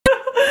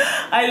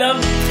I love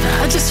it.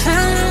 I just fell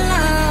in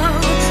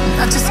love.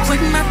 I just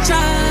quit my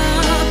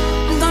job.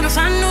 I'm gonna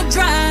find no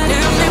drive.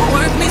 Damn, they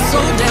work me so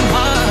damn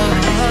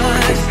hard.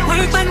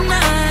 Work by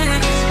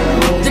night,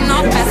 then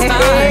off past 5.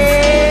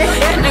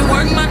 And they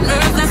work my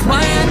nerves, that's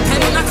why I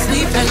cannot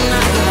sleep at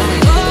night.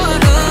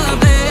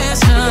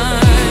 Motivation,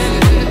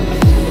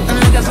 I'm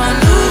looking for a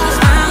new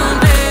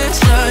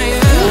foundation,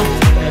 yeah.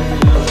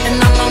 And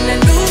I'm on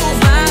that new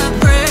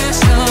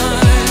vibration.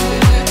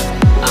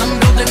 I'm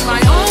building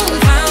my own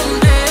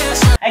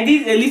foundation. I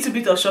did a little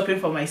bit of shopping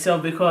for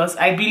myself because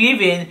I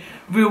believe in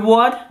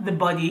reward the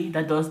body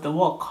that does the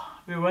work.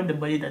 Reward the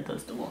body that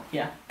does the work,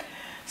 yeah.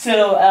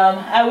 So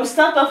I will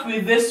start off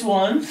with this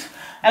ones.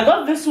 I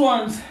got this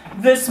ones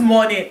this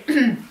morning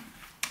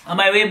on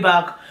my way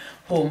back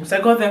home. So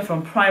I got them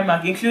from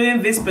Primark,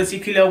 including this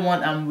particular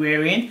one I'm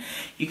wearing.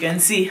 You can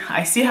see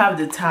I still have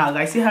the tag.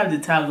 I still have the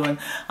tag on.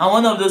 I'm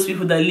one of those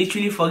people that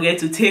literally forget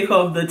to take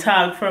off the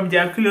tag from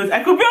their clothes.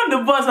 I could be on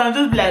the bus and I'm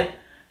just be like,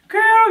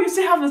 girl, you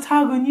still have the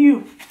tag on you.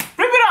 Rip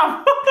it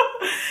off.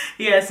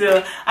 Yeah,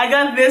 so I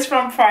got this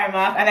from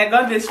Primark and I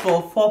got this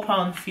for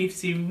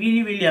 £4.50.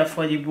 Really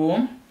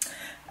affordable.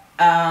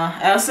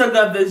 I also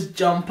got this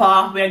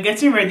jumper. We are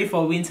getting ready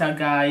for winter,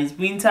 guys.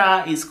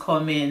 Winter is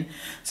coming,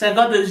 so I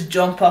got this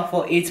jumper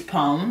for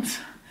 £8.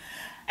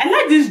 I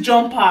like this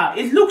jumper.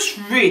 It looks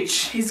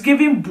rich. It's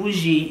giving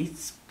bougie.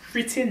 It's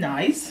pretty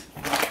nice.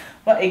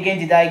 What again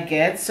did I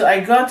get? So I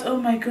got, oh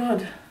my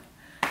god,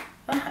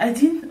 I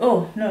didn't,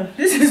 oh no,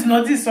 this is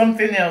not, this is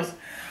something else.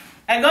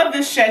 I got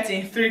this shirt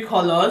in 3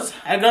 colors.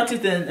 I got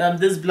it in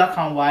this black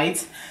and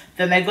white.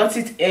 Then I got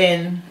it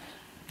in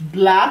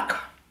black.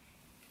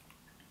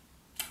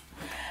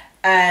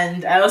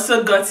 And I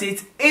also got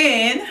it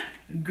in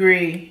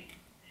grey.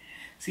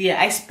 So yeah,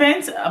 I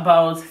spent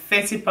about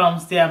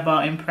 £30 there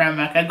about in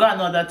Primark. I got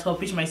another top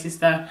which my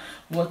sister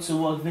wore to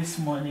work this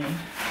morning.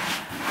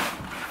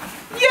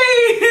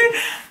 Yay!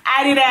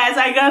 Adidas.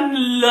 I got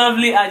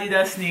lovely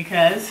Adidas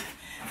sneakers.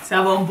 So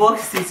I've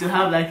unboxed it to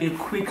have like a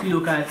quick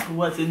look at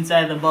what's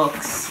inside the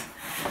box.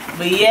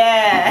 But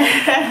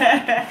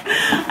yeah,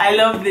 I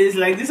love this.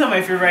 Like, these are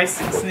my favorite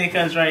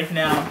sneakers right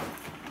now.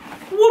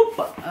 Whoop.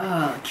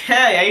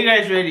 Okay, are you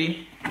guys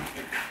ready?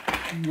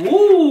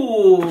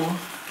 Woo.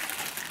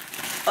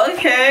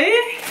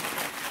 Okay.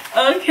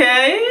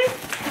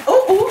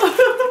 Oh.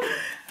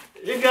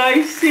 You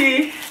guys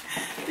see,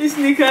 these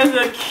sneakers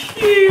are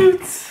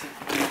cute.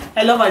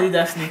 I love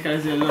Adidas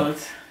sneakers a lot,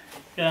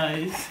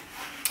 guys.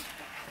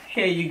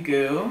 Here you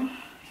go.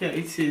 Here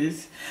it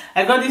is.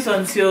 I got this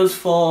on sales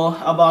for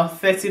about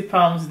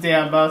 £30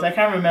 thereabouts. I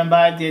can't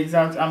remember the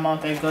exact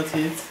amount I got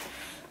it.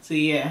 So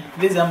yeah,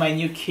 these are my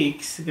new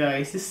kicks,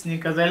 guys. These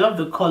sneakers, I love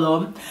the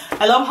color.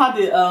 I love how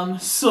the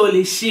sole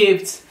is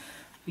shaped.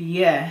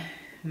 Yeah,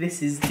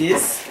 this is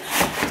this.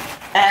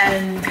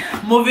 And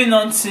moving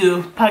on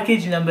to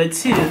package number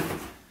 2.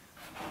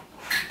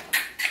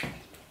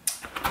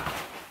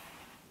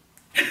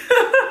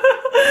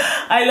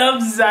 I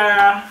love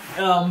Zara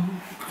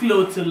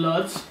clothes a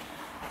lot.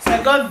 So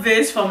I got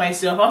this for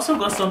myself. I also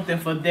got something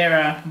for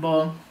Dara,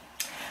 but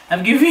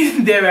I'm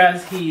giving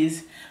Dara's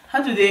his.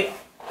 How do they?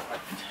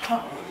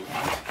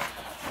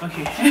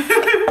 Okay.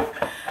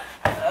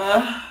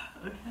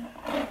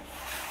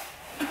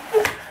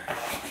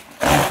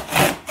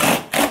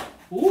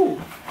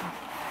 Ooh.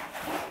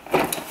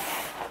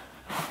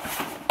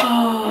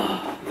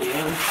 Oh,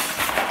 yes.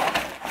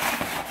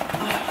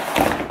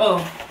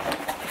 Oh.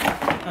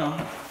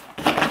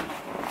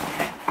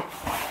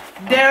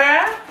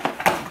 Dara.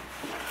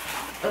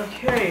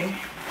 Okay.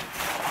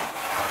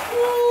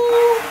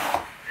 Ooh.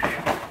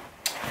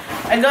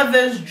 I got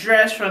this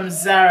dress from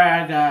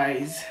Zara,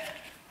 guys.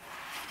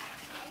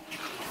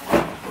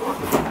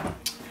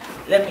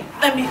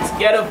 Let me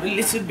get up a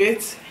little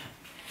bit.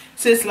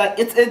 So it's like,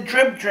 it's a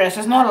drip dress.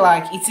 It's not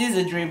like, it is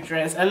a drip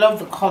dress. I love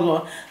the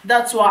color.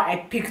 That's why I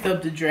picked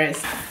up the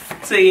dress.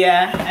 So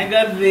yeah, I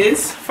got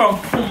this from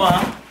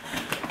Puma.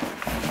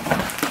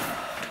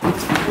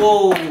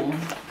 Whoa.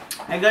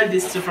 I got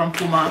this too from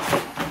Puma.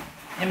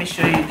 Let me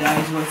show you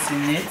guys what's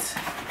in it.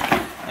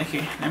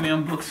 Okay, let me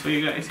unbox for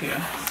you guys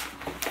here.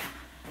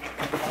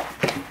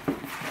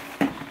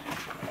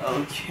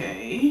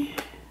 Okay.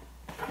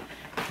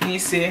 Can you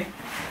see?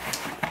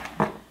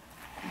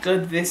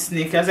 Got this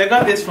sneakers. I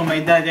got this for my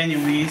dad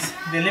anyways.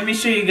 Then let me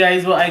show you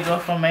guys what I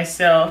got for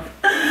myself.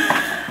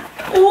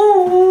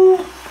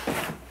 Ooh.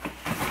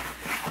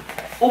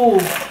 Oh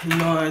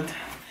Lord.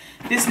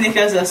 These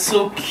sneakers are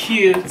so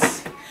cute.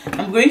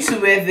 I'm going to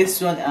wear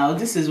this one out.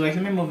 This is white.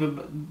 Let me move a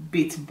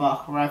bit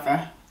back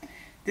rather.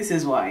 This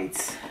is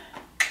white.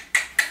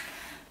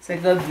 So I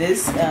got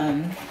this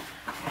and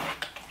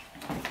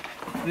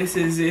this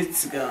is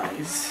it,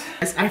 guys.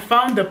 I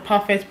found the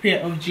perfect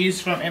pair of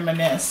jeans from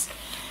M&S.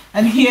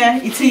 And here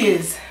it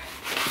is.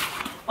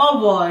 Oh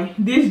boy,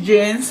 these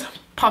jeans,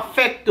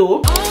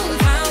 perfecto.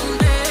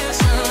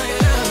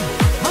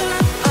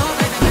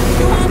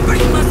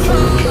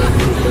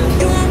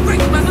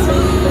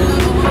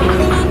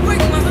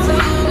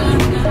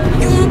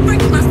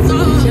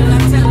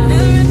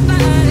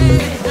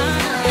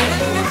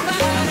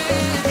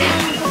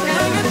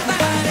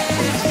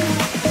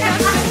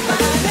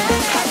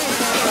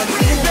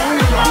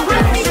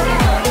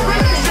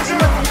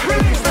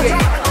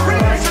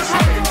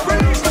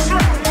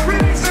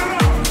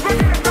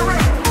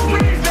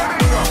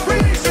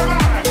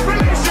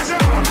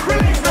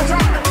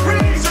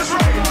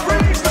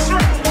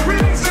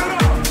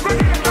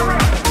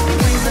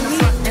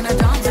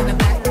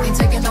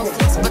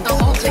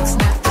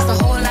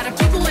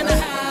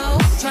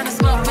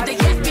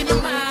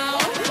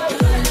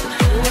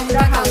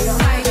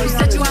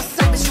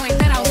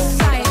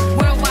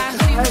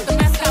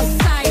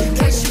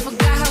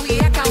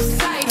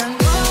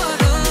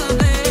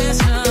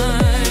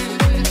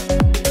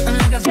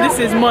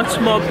 much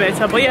more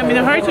better. But yeah, I'm in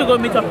a hurry to go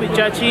meet up with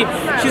Jachi.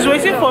 She's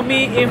waiting for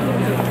me in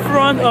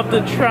front of the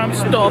tram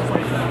stop.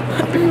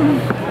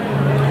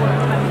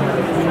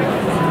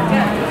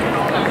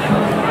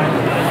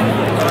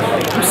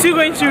 I'm still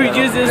going to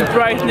reduce this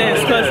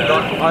brightness because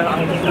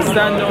it's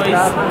that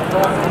noise.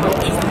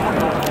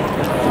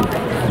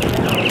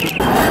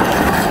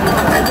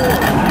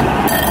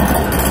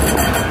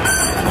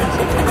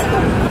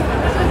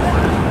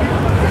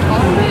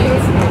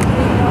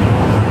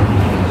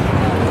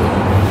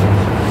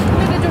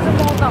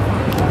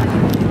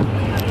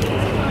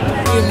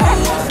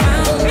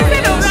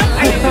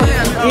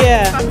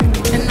 Yeah.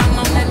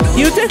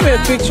 You take me a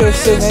picture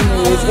soon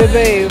anyways,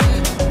 babe.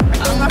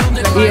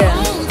 Yeah.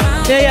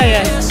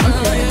 Yeah.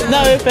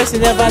 Now every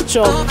person never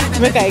chop.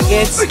 Make I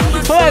get.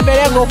 So I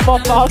better go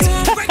pop out.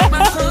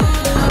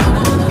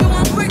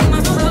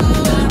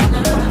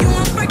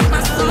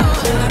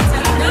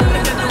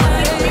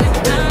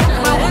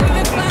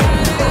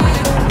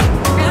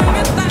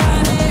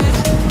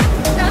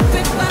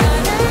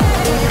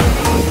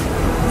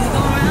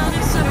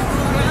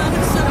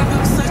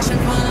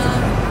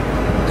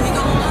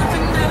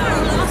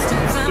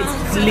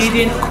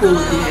 Leading cool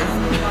here.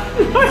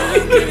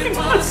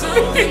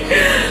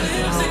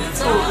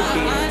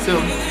 So,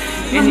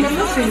 and I'm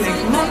not saying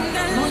like not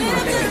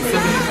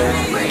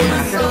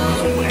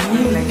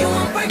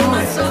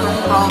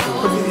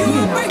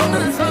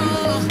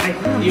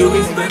you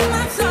whisper.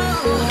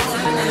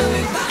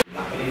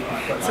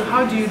 So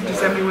how do you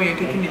determine when you're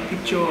taking a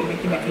picture or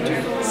making a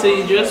video? So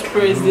you just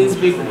press this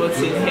big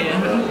button here.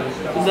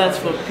 That's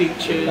for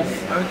pictures.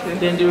 Okay.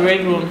 Then the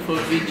red one for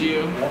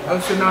video. Oh,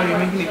 so now you're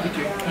making a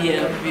video?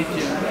 Yeah,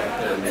 video.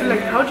 So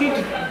like, how do you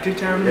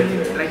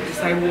determine, like,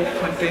 decide what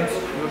content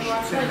you're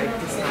shooting like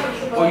this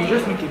now? Or you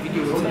just make a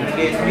video and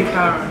then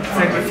later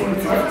decide what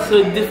to put it? So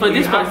for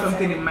this you have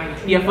something in mind?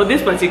 Yeah, for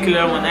this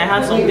particular one, I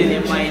had something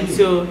in mind.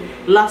 So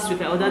last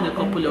week I ordered a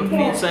couple of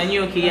things. So I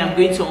knew, okay, I'm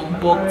going to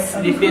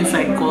unbox the things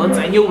I got.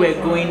 I knew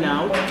we're going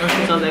out.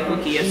 Okay. So I was like,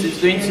 okay, yes, it's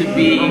going to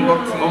be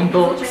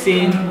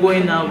unboxing,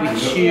 going out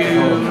with you,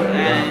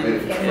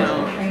 and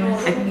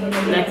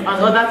and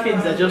other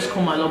things that just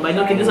come along. But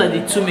okay, these are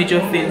the two major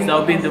things that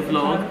will be in the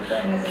vlog.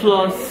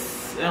 Plus,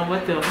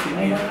 what else?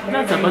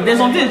 That's about. There's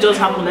something that just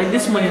happened. Like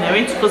this morning, I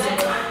went to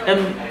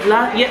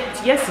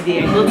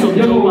yesterday I got some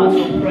jumpers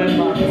from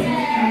Primark.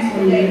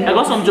 I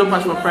got some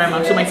jumpers from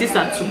Primark, so my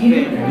sister took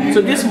them.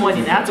 So this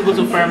morning I had to go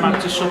to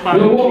Primark to shop out.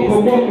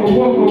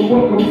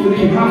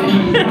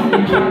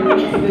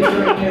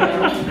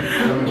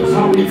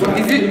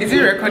 Is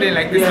it recording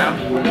like this now?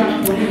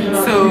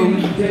 So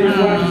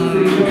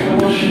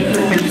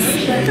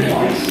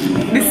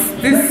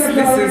this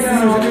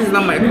is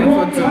not my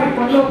comfort zone.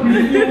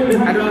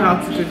 I don't know how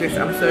to do this.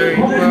 I'm sorry.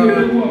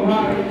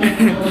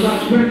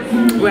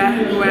 Well,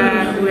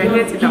 we're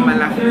here to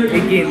Amala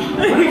again.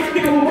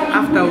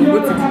 After we go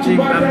to the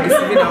gym, I'm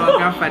deceiving our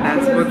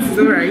grandfathers, but it's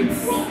alright.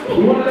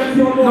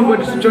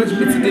 Nobody should judge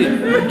me today.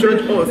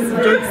 Judge us.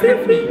 Judge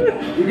Stephanie.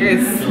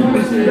 Yes.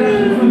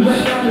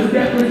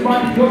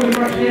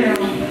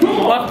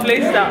 What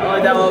place that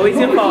we're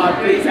waiting for our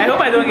place? I hope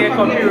I don't get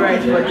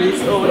copyright for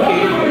this. Oh,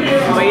 okay.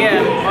 But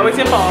yeah, we're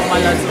waiting for our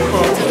mother to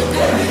call.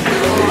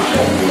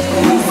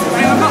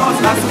 Remember us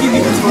asking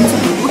if it's for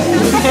two?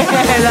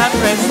 That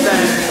first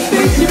time.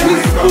 Thank you,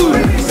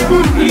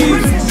 spoon,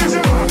 please.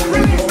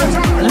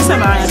 Listen,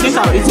 I think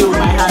I'll eat it with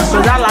my hands. So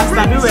that last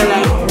time we were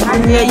like,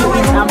 and here you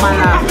eat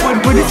amala.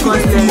 But this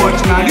was too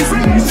much now. You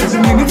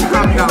need to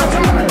calm down.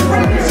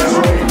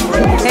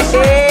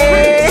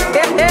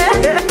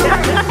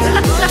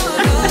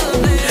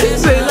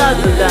 So you know how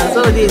to dance.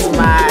 So this is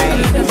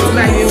mine.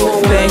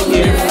 Thank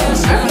you.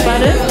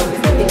 Pardon?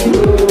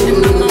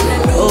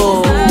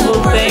 Oh,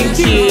 thank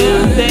you.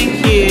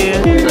 Thank you.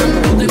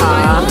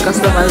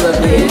 Customers of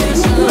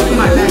this.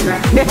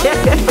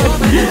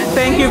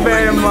 Thank you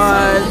very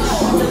much.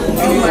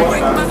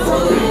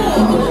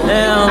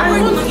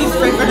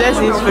 Let's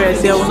eat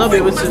first. Yeah, we'll not be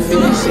able to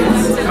finish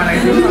it.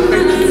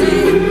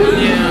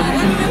 Yeah.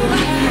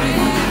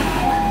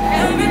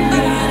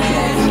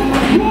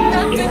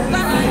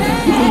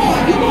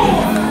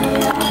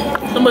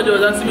 Somebody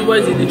was asking me what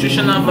is the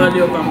nutritional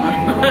value of a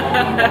man.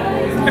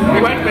 The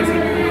white person.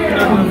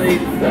 No,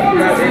 it's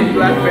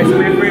black person,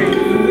 my friend.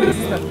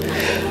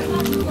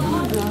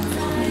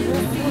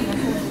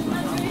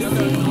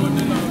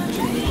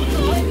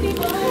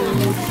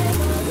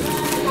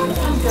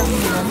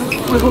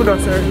 Wait, hold on,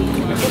 sir.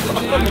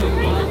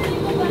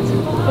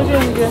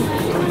 Okay.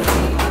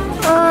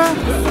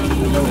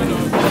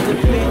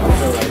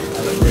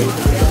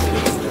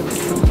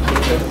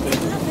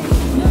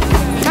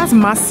 That's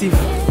massive.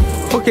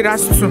 Okay,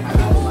 that's two.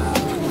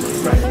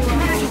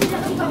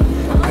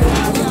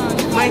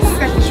 My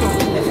section.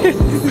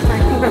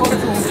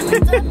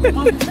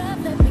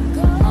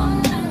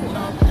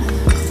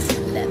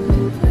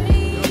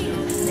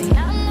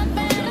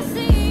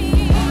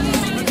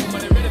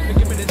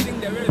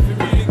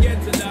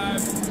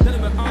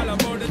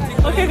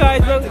 Okay,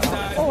 guys.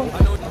 Oh,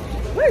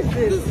 where is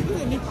this?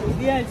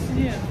 Yeah, it's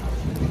here.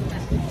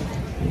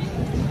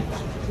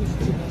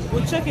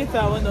 check it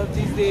out one of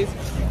these days.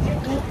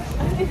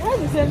 It has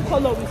the same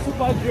color with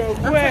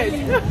Superdrug. Wait.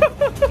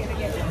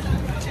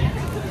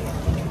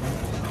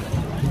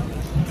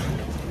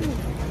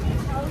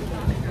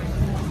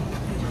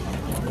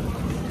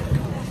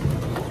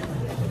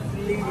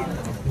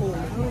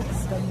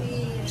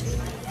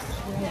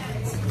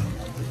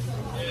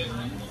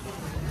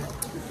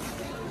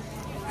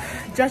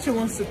 Jachi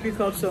wants to pick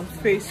up some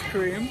face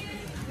cream.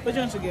 What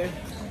do you want to get?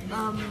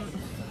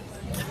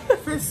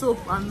 Face soap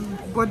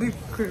and body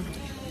cream.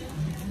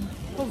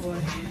 Oh boy.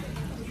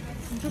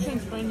 I'm just trying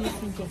to find new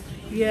things.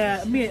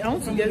 Yeah, I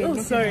want to get. Oh,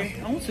 sorry.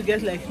 I want to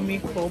get like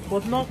makeup,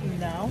 but not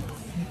now.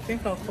 I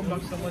think I'll come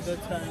back some other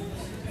time.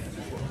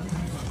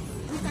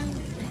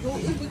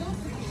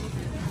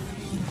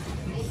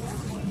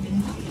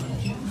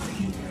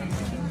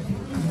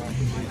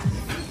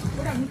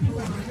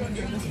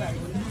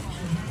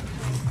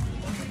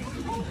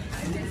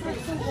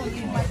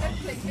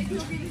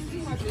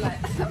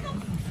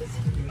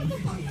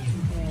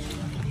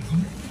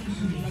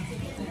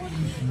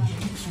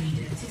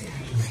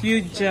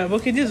 Huge job.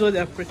 Okay, this is what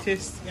they're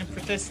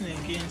protesting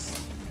against.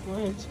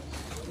 What?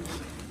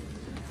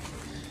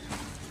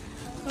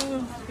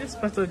 Oh, this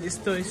part of the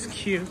store is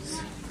cute.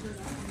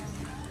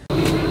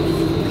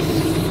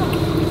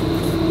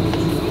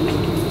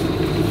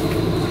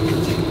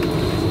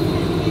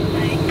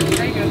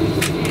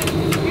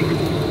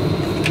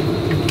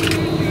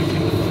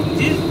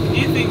 Do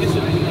you think this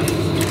would be nice?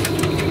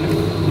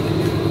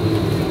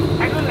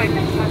 I don't like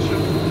this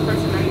fashion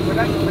personally, but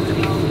that's what it's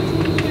about.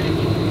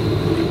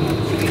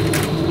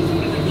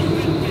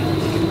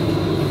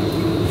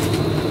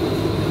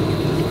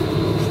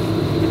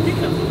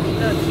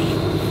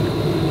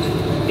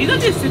 You don't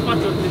just sit part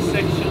of this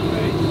section,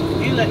 right?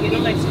 You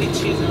don't like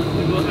stitches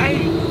and I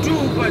do,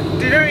 but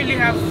they don't really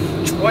have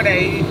what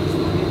I.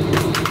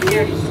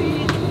 Yeah.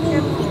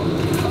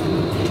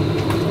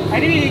 I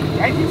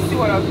didn't see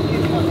what I was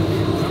looking for.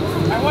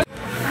 I want.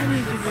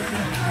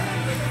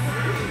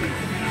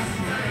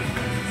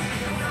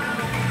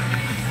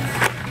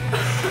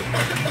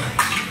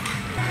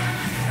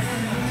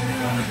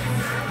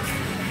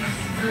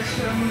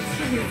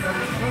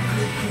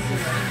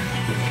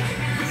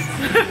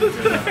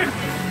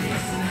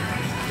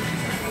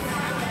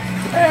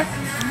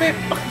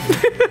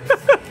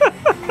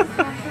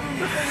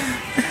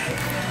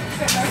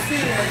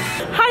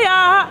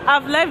 Hiya,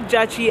 I've left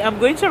Jachi. I'm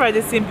going to write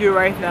the same bill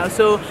right now.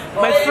 So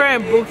my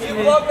friend booked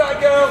me.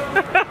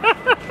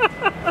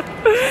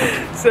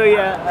 So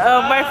yeah,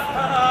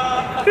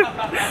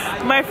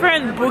 my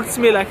friend booked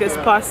me like a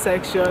spa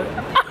section.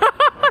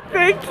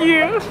 Thank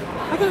you.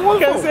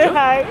 Can say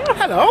hi.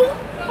 Hello.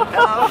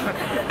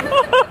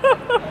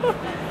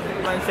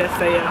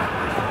 Manchester,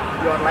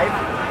 yeah. You're on live?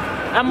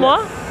 I'm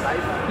what?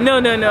 Live? No,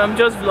 I'm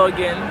just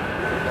vlogging.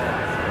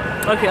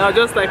 Okay, I'll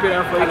just type it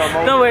out for you.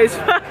 No worries.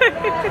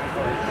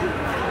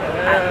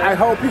 I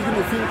hope you're going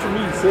to feel to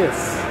me,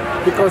 sis.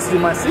 Because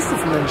you're my sister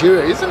from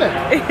Nigeria, isn't it?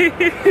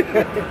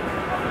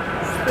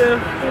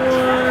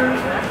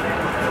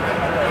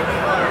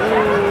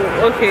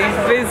 Okay,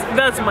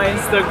 that's my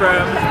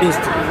Instagram.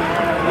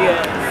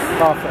 Yeah.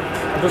 Perfect.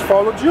 I just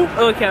followed you.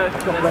 Okay.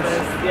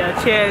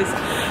 Yeah, cheers.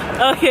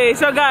 Okay,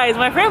 so guys,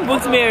 my friend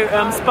booked me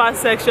a spa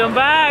section.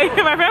 Bye.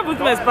 My friend booked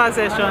me a spa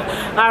section.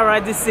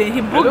 Alright, this thing.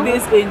 He booked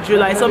this in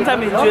July,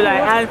 sometime in July,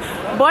 and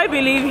boy,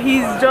 believe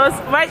he's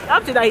just right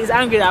up to that. He's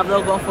angry that I've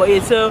not gone for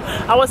it. So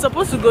I was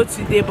supposed to go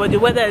today, but the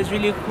weather is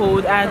really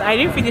cold, and I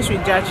didn't finish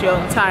with Jachi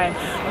on time.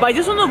 But I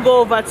just want to go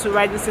over to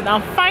write this in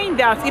and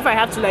find out if I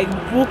have to like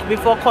book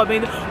before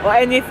coming or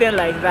anything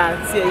like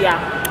that. So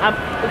yeah. I'm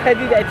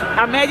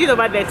heading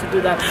over there to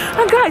do that.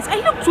 And guys,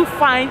 I look too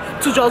fine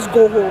to just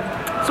go home.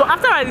 So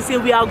after I say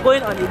we are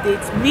going on a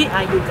date, me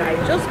and you guys,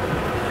 just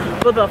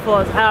both of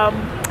us.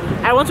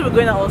 I want to be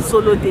going on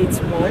solo dates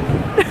more.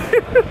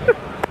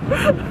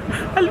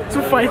 I look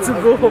too fine to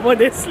go home,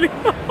 honestly.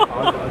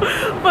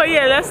 But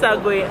yeah, let's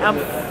start going. I'm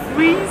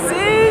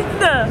freezing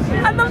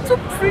and I'm too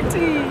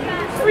pretty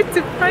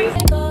fine.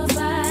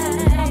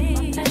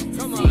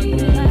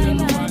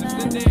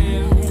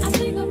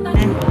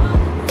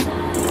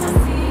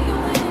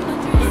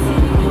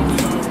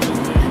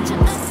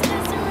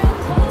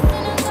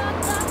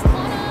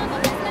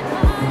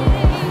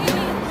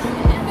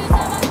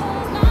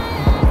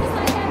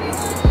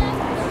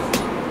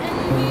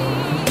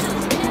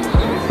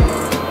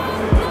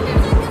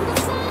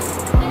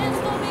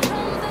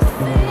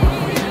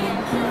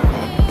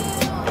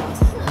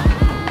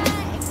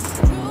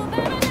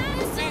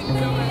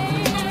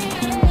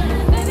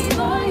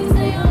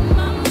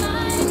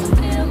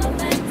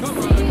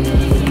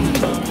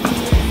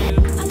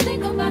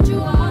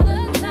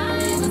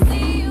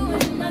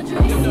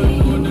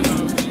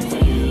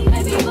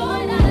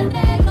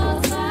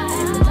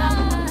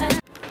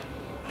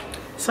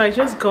 So I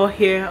just got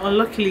here.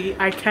 Unluckily,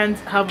 I can't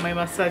have my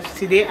massage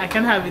today. I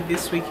can't have it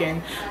this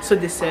weekend. So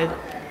they said,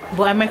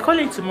 but I might call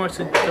in tomorrow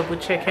to double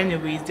check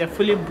anyways. They're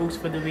fully booked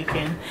for the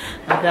weekend.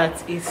 And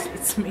that is,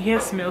 hair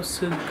smells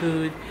so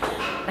good.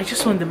 I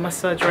just want the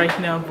massage right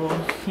now,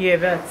 but yeah,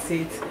 that's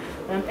it.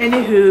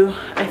 Anywho,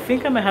 I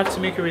think I might have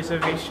to make a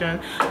reservation.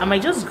 I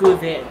might just go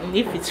there, and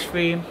if it's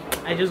free,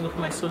 I just go for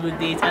my solo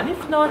date, and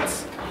if not,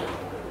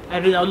 I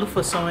don't know, I'll look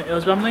for someone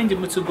else. But I'm not in the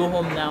mood to go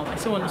home now. I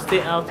still want to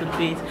stay out a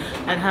bit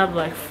and have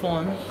like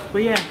fun.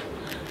 But yeah,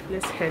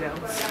 let's head out.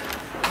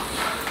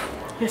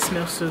 It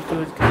smells so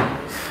good,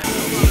 guys.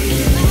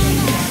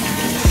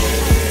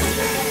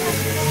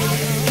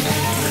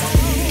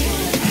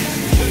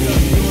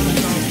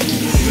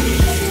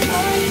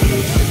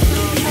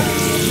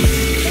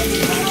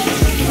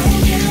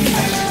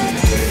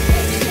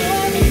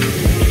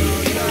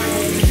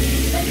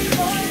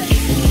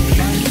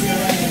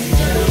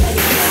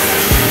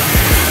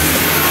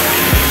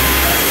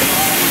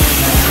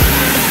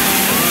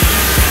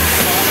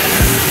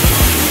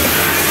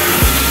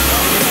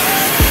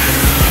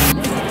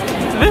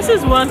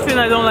 This is one thing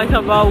I don't like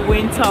about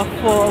winter,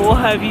 fall, what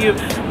have you.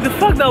 The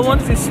fact that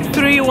once it's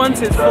 3,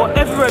 once it's 4,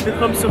 everywhere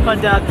becomes super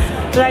dark.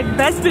 Like,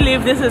 best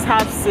believe this is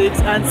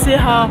 6:30 and see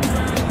how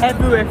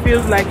everywhere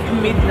feels like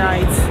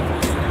midnight.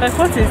 Like,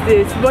 what is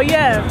this? But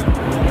yeah,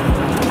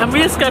 I'm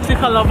really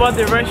skeptical about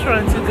the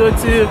restaurant to go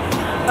to.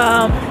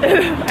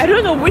 I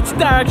don't know which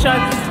direction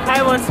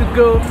I want to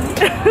go.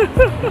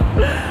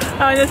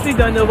 I honestly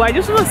don't know, but I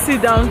just want to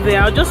sit down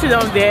there. I'll just sit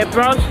down there,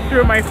 browse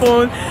through my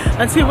phone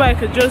and see where I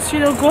could just, you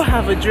know, go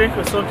have a drink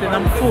or something.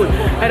 I'm full.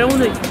 I don't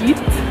want to eat,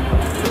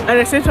 and at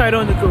the same time I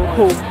don't want to go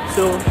home,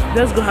 so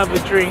let's go have a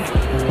drink.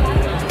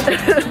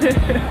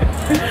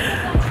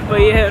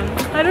 But yeah,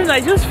 I don't know, I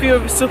just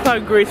feel super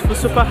grateful,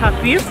 super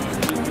happy.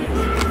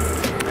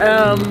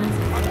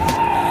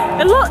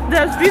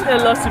 There's been a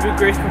lot to be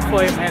grateful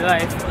for in my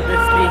life,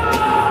 honestly,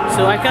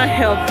 so I can't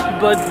help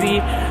but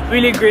be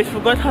really grateful.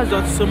 God has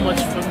done so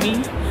much for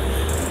me.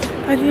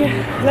 And yeah,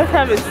 let's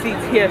have a seat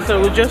here. So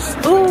we'll just,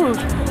 oh,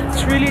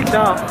 it's really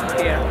dark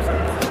here. So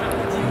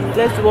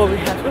let's do what we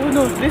have. Oh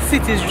no, this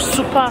seat is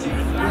super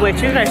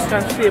wet, you guys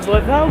can see,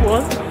 but that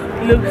one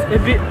looks a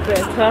bit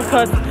better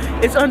because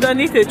it's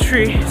underneath a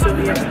tree. So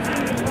yeah,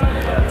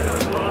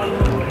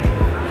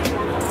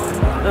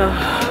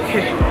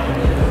 okay.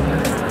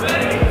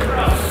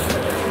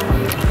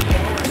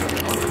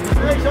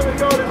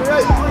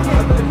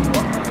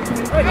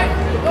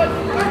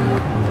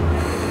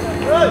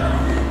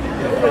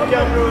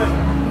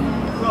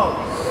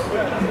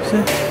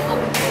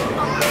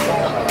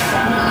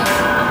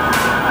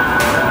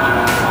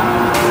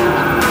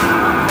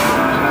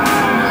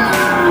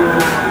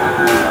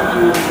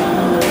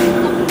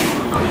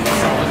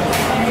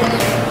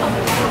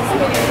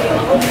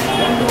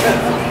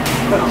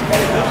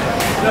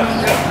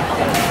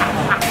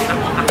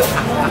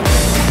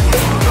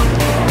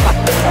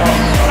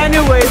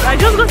 Anyways, I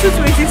just got to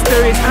 20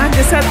 stories and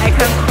they said I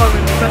can't come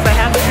in because I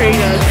have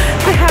trainers.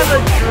 They have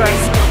a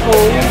dress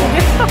code.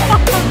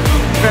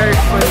 Very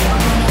funny.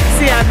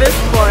 See, at this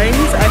point,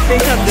 I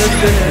think I'm just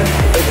gonna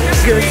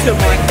go to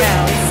my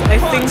house.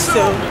 I think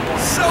so.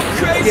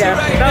 Yeah,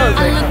 that was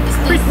like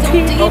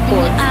pretty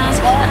awkward.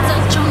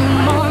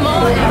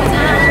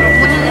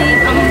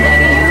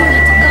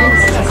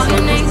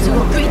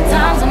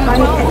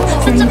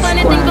 It's a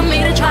funny thing for me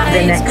to try to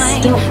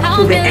explain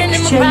how I'm feeling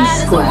in my pride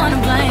is the one to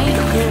blame.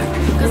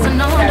 Cause I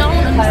know I don't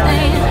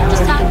understand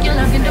just how you're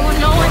looking, doing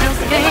no one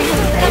else again.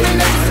 Got me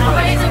looking so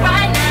crazy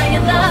right now,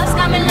 your love's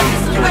got me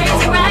looking so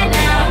crazy right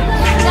now.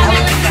 Got me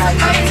looking so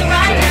crazy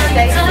right now,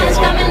 your touch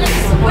got me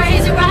looking so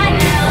crazy right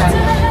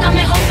now. Got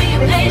me hoping you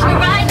page me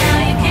right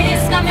now, your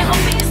kiss got me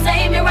hoping you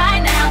save me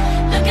right now.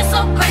 Looking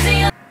so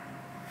crazy.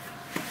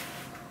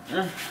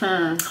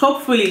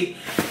 Hopefully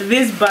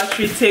this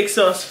battery takes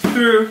us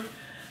through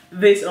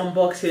this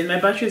unboxing. My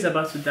battery is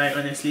about to die,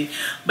 honestly.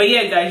 But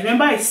yeah, guys,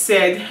 remember I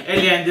said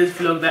earlier in this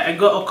vlog that I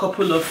got a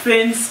couple of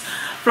things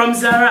from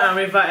Zara and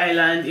River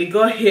Island. It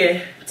got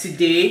here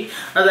today.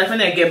 I was like,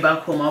 when I get back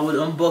home I would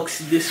unbox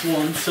this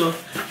one. So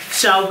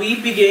shall we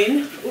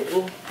begin?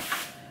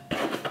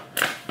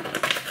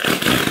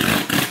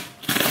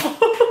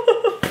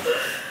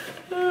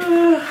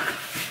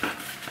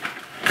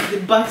 The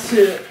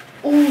battery.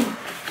 Oh.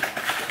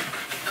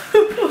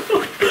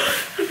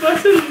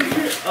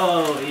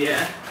 Oh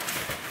yeah.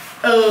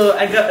 Oh,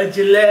 I got a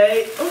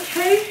gelée.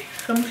 Okay,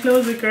 come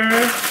closer,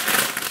 girl.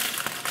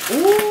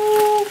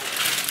 Ooh.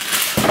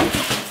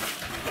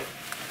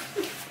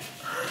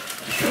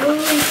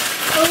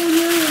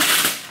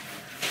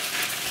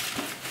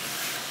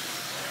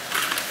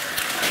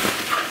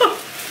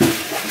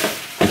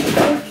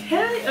 Oh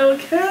yeah.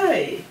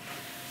 Okay.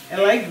 I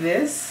like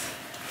this.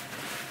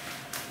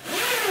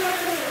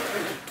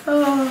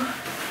 Oh,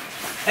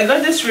 I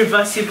got this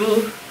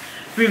reversible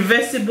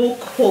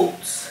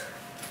coat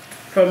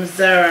from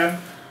Zara.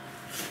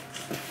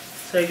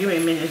 So give me a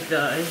minute,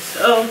 guys.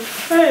 Oh,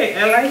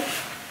 hey, I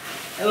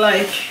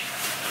like.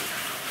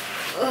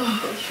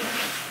 Oh,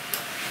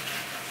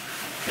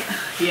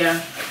 yeah.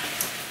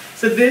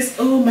 So this,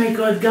 oh my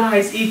god,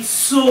 guys, it's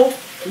so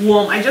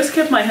warm. I just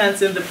kept my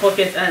hands in the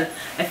pocket and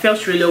I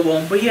felt really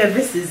warm. But yeah,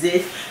 this is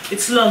it.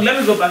 It's long. Let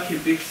me go back a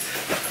bit.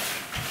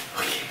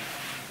 Okay.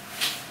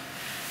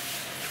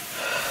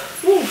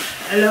 Ooh,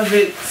 I love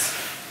it.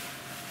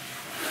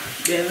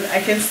 Then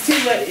I can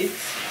still wear it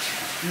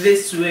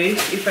this way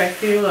if I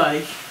feel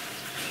like.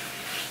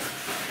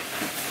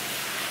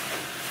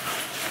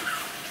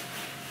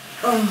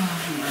 Oh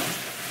man.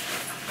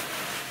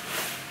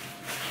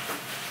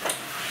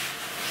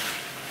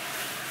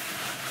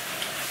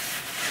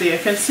 See, I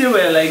can still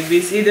wear like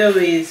this either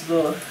ways,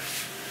 but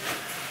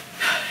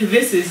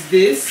this is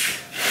this.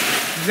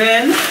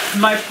 Then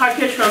my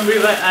package from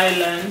River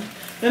Island.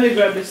 Let me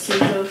grab the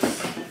scissors.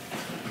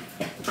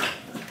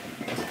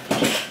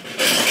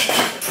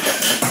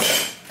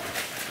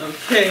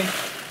 Okay,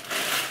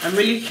 I'm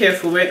really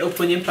careful when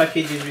opening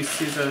packages with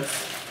scissors.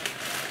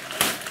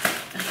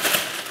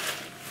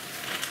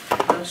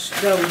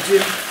 That will do.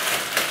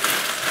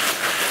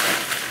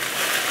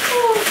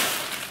 Oh,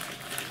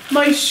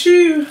 my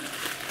shoe.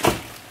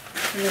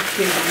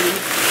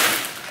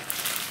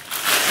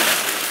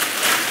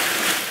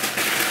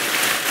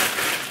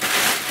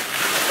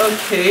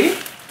 Okay.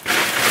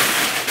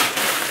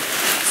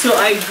 So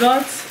I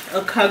got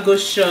a cargo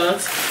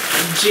shirt,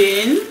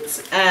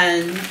 jeans,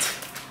 and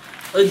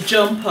a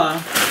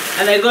jumper,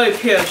 and I got a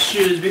pair of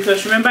shoes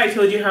because remember I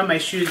told you how my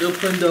shoes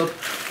opened up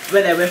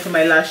when I went for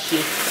my last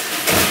shift.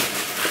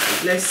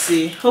 Let's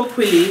see,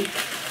 hopefully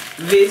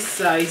this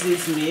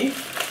sizes me.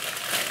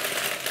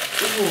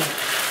 Ooh.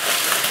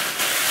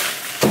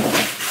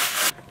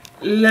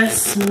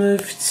 Let's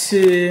move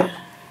to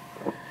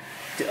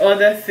the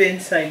other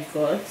things I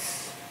got.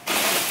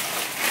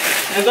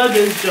 I got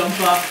this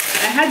jumper.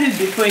 I had it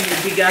before in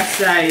a bigger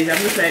size. I'm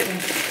just like,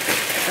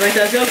 I might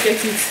as well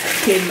get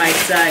it in my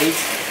size.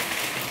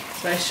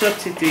 So I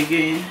shopped it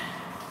again.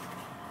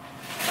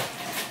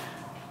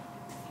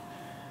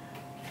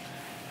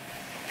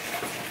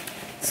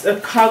 It's a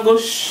cargo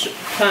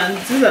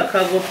pants. These are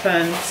cargo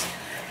pants.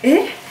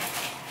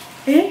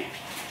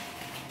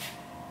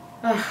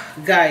 Ah,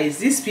 guys,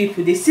 these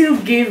people, they still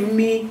gave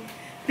me,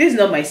 this is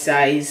not my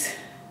size.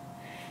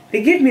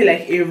 They gave me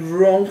like a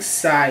wrong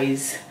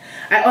size.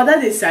 I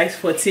ordered a size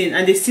 14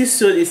 and they still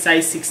sold a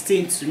size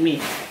 16 to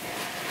me.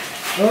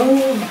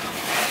 Oh,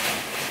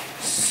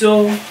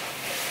 so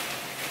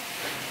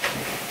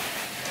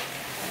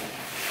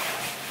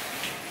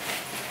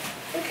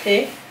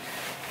okay.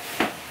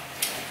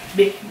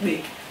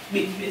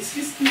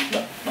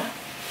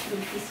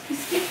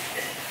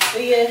 So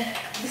yeah,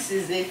 this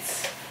is it.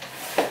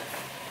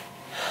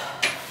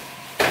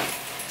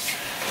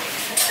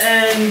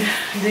 And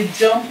the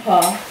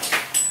jumper,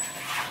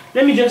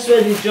 let me just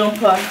wear the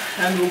jumper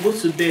and we'll go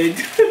to bed.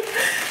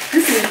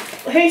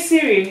 Hey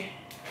Siri.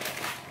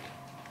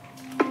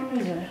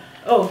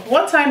 Oh,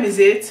 what time is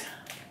it?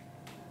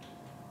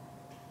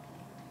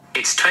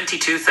 It's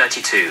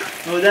 22:32.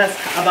 Oh, that's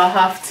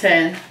about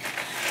 10:30.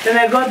 Then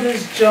I got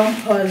this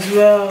jumper as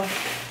well.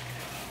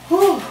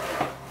 Whew.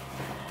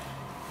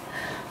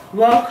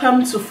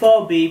 Welcome to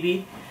fall,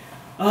 baby.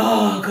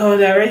 Oh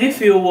god, I already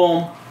feel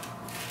warm.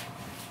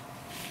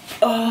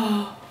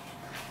 Oh,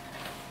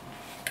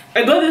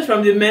 I got this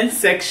from the men's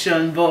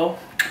section, but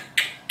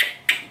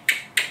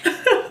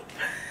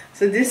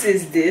so this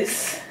is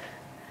this.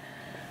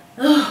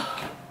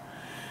 Oh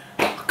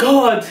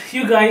god,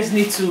 you guys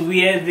need to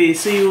wear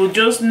this so you will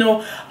just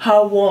know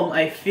how warm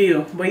I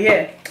feel. But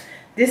yeah,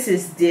 this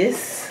is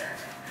this.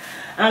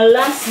 And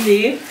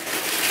lastly,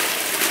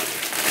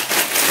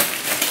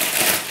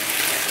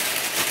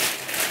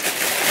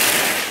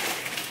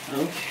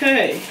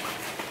 okay,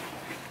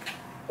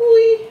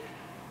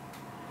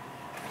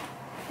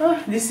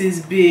 oh, this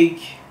is big,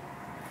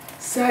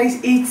 size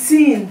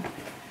 18.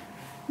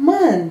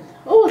 Man,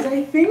 what was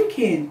I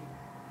thinking?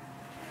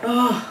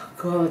 Oh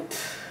god,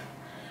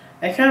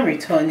 I can't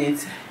return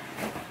it.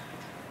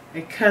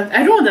 I can't.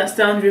 I don't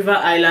understand River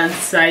Island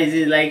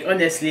sizes. Like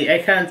honestly, I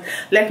can't.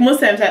 Like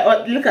most times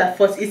I look at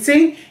first, it's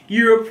saying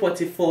Euro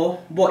 44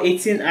 but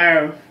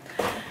 18R.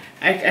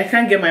 I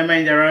can't get my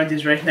mind around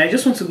this right now. I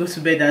just want to go to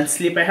bed and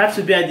sleep. I have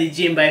to be at the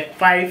gym by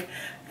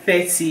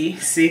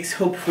 5:36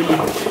 hopefully.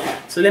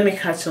 So let me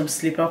catch some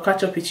sleep. I'll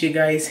catch up with you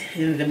guys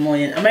in the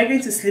morning. Am I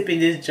going to sleep in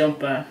this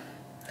jumper?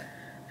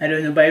 I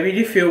don't know, but I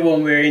really feel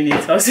warm wearing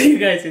it. I'll see you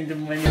guys in the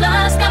morning.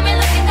 Got me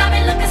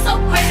looking so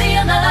crazy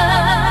in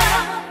love.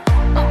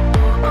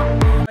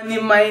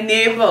 Morning, my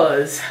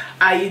neighbors.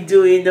 Are you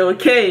doing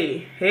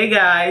okay? Hey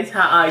guys,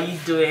 how are you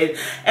doing?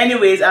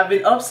 Anyways, I've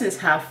been up since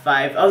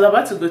 5:30. I was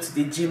about to go to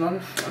the gym.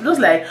 I'm just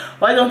like,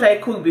 why don't I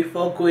cook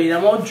before going?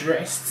 I'm all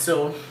dressed,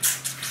 so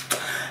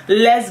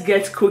let's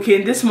get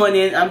cooking. This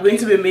morning I'm going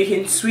to be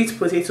making sweet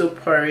potato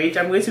porridge.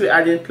 I'm going to be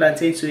adding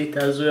plantain to it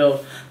as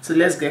well, so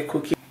let's get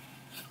cooking.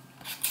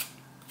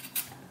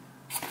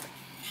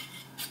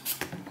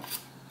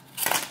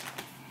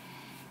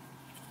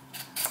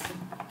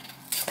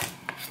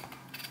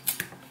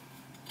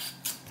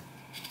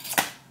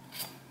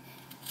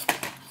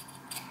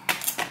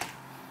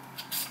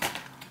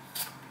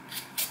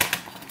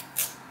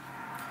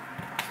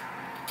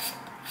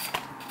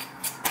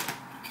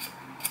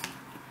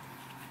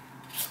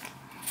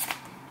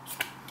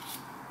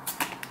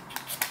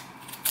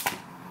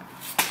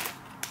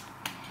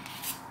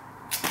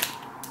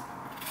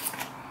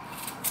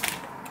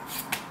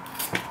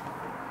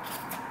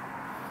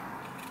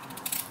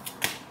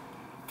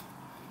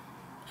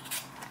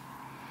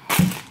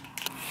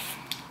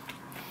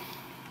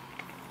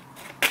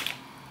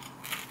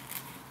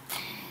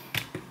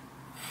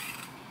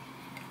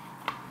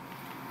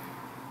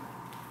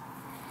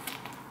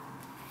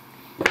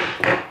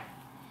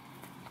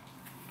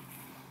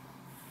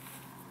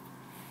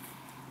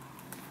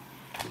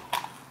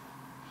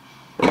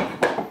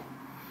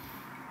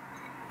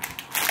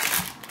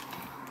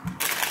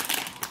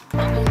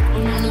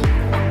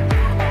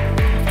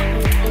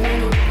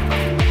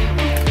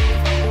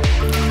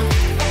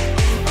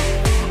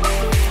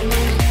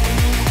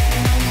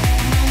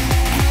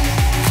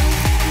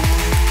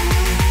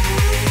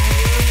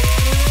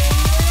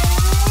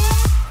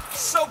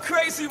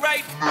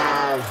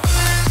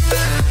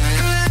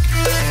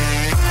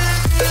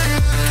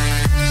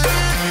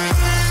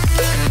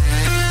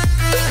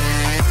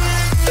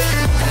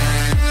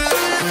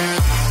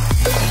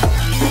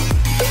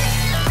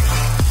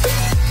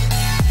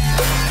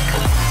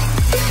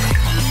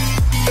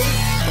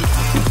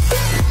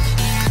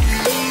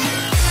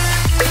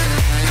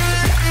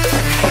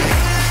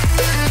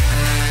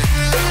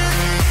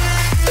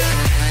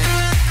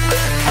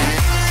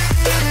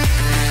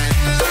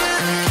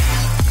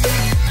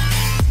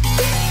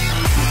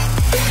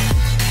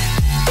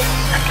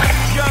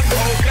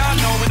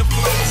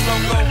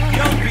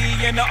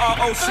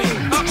 OC.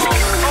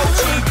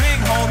 OG, big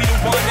homie,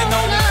 the one and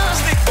only.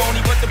 Stick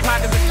bony, but the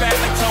pockets are fat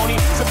like Tony.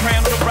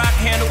 Soprano, the rock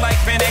handle like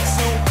Van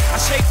Exel.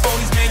 I shake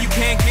phonies, man, you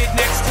can't get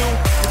next to.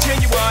 The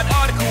genuine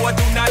article, I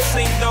do not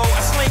sing though. I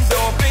sling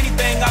though, if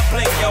anything, I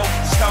blink, yo.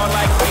 Star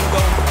like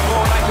bingo,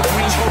 more like a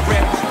green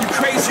rep. You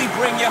crazy,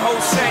 bring your whole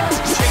set.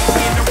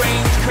 Crazy in the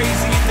range,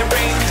 crazy in the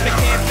range. They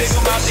can't figure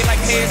them out, they like,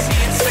 hey, is he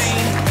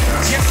insane?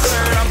 Yes, sir,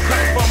 I'm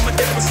cut from a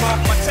different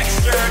cloth. My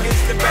texture is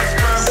the best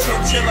firm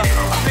chinchilla.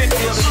 I've been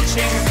ill to the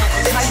chain.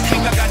 How you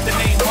think I got the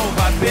name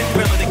over? I've been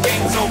realer, the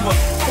game's over.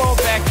 Fall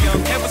back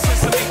young, ever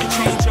since I made the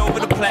change over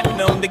the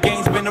platinum, the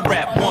game's been a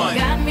rap one.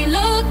 Got me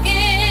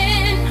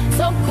looking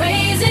so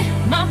crazy,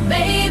 my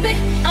baby.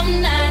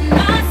 I'm not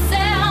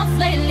myself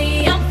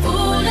lately. I'm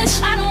foolish.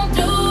 I don't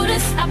do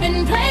this. I've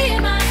been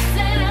playing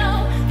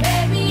myself,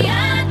 baby.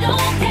 I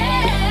don't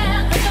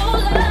care. Your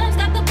love's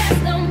got the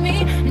best of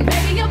me, and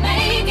baby, you're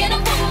making a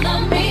fool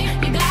of me.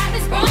 You got me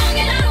sprung,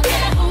 and I don't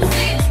care who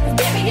sees.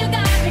 Baby, you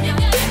got me, you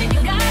got me,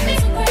 you got me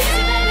so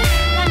crazy, baby.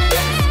 Got me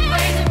looking so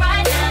crazy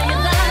right now. Your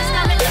love's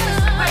got me looking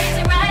so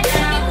crazy right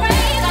now.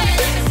 Got me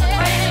looking so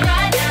crazy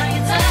right now.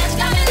 Your touch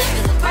got me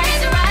looking so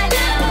crazy right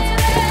now.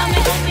 Got me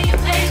hoping you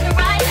page me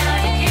right now.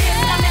 Your kiss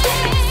got me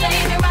hoping you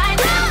save me right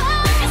now.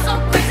 Looking so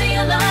crazy,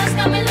 your love's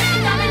got me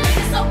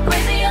looking so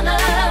crazy, your love.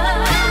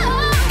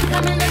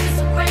 Got me looking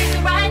so crazy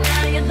right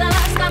now. Your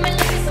love's got me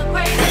looking so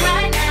crazy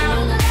right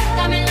now.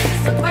 Got me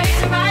looking so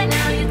crazy right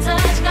now. Your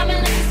touch got me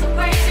looking so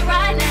crazy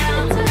right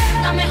now.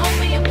 Got me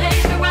hoping you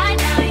page me right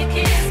now. Your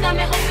kiss got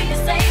me hoping you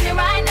save me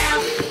right now.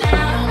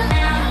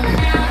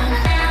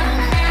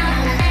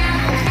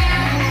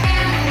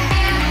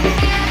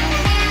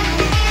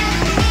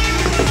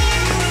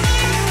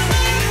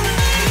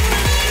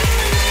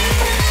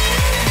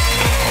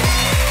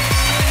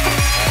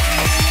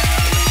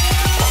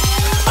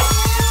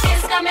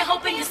 Kiss got me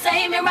hoping you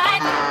save me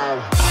right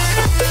now.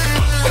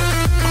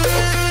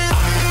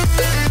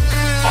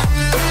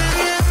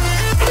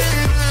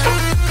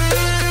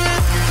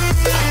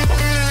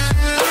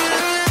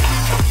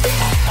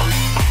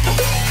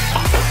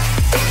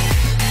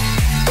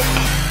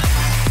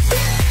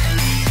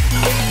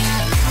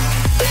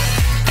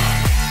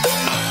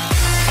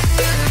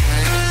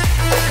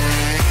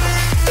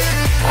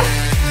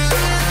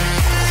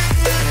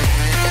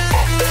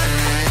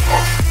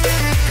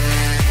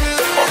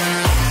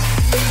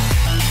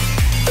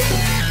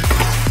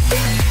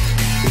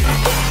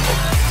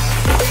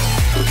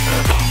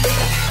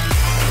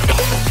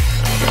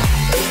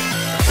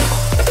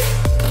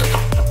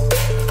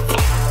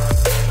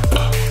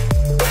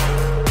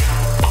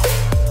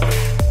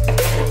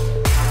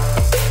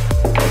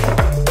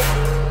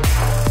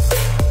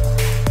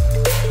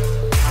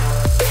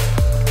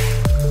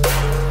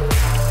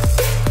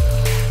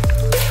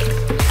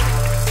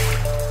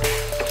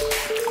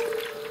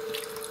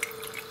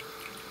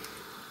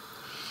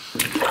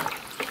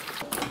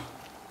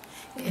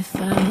 If I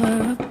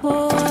were a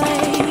boy,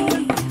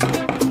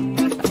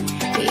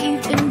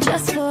 even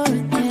just for a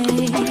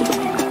day,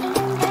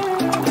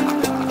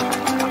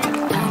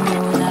 I'd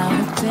roll out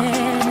of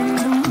bed in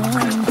the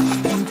morning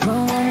and go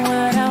on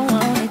what I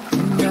wanted to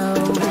know.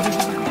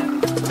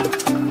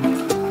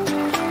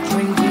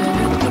 Drink beer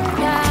with the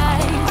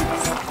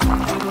guys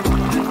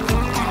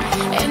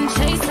and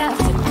chase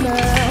after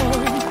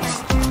girls.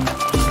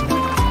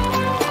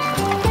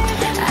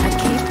 I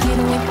keep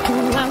getting with who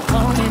I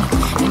wanted,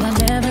 and I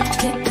never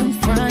get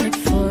confronted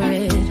for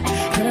it,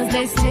 'cause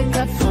they stick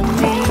up for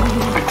me.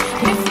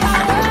 If I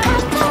were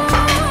a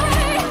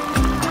boy,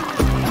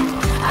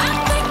 I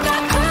think I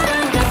could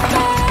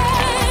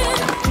understand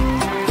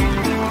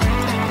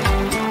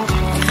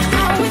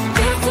how it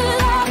feels to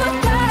love a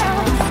girl.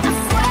 I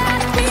swear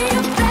I'd be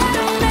a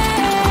better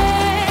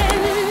man.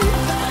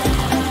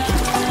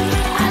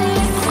 I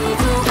listen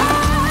to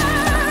her,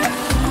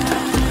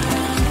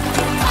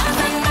 'cause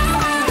I know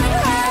how it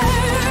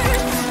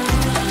hurts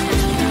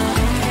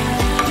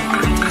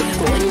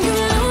when you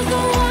lose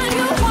the one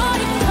you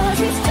wanted, 'cause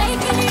he's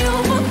taking you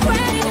for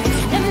granted,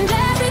 and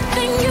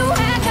everything you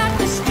had got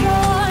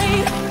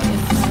destroyed.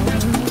 If I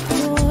were a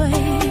boy,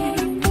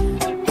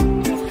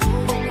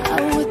 I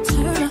would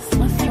turn off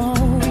my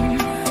phone,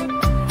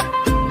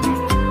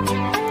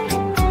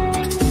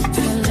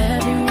 tell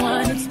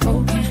everyone it's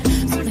broken,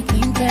 so they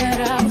think that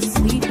I was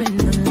sleeping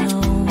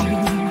alone.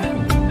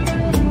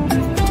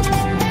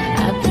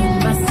 I put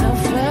myself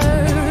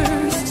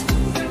first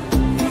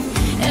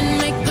and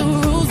make the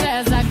rules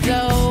as I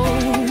go,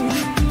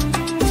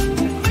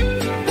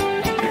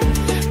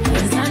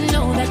 'cause I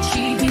know that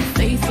she'd be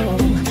faithful,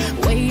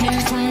 waiting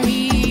for me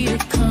to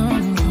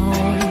come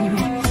home.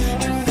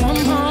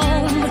 Come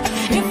home.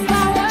 If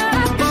I were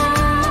a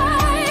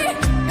boy,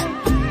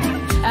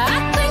 I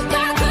think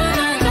I could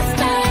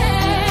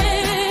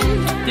understand.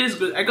 This is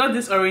good. I got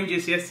these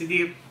oranges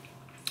yesterday,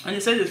 and they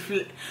said it's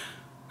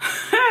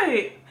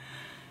hey,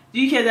 do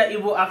you hear that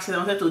Igbo accent? I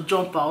wanted to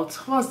jump out.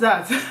 What's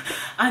that?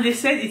 And they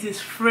said it is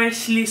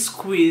freshly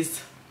squeezed.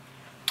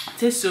 It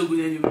tastes so good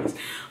anyways.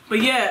 But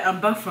yeah, I'm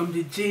back from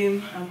the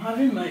gym. I'm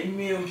having my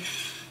meal.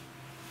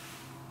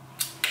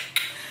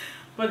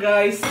 But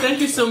guys, thank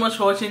you so much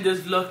for watching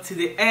this vlog to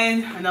the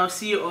end, and I'll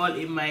see you all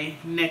in my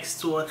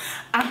next one.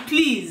 And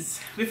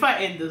please, before I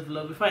end this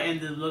vlog,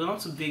 I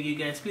want to beg you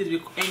guys, please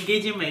be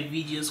engaging my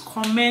videos,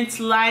 comment,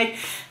 like,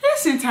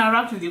 let's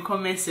interact in the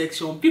comment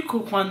section.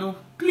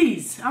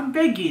 Please, I'm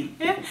begging.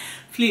 Yeah?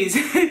 Please.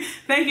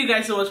 Thank you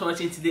guys so much for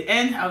watching to the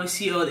end. I will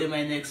see you all in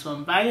my next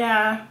one.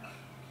 Bye.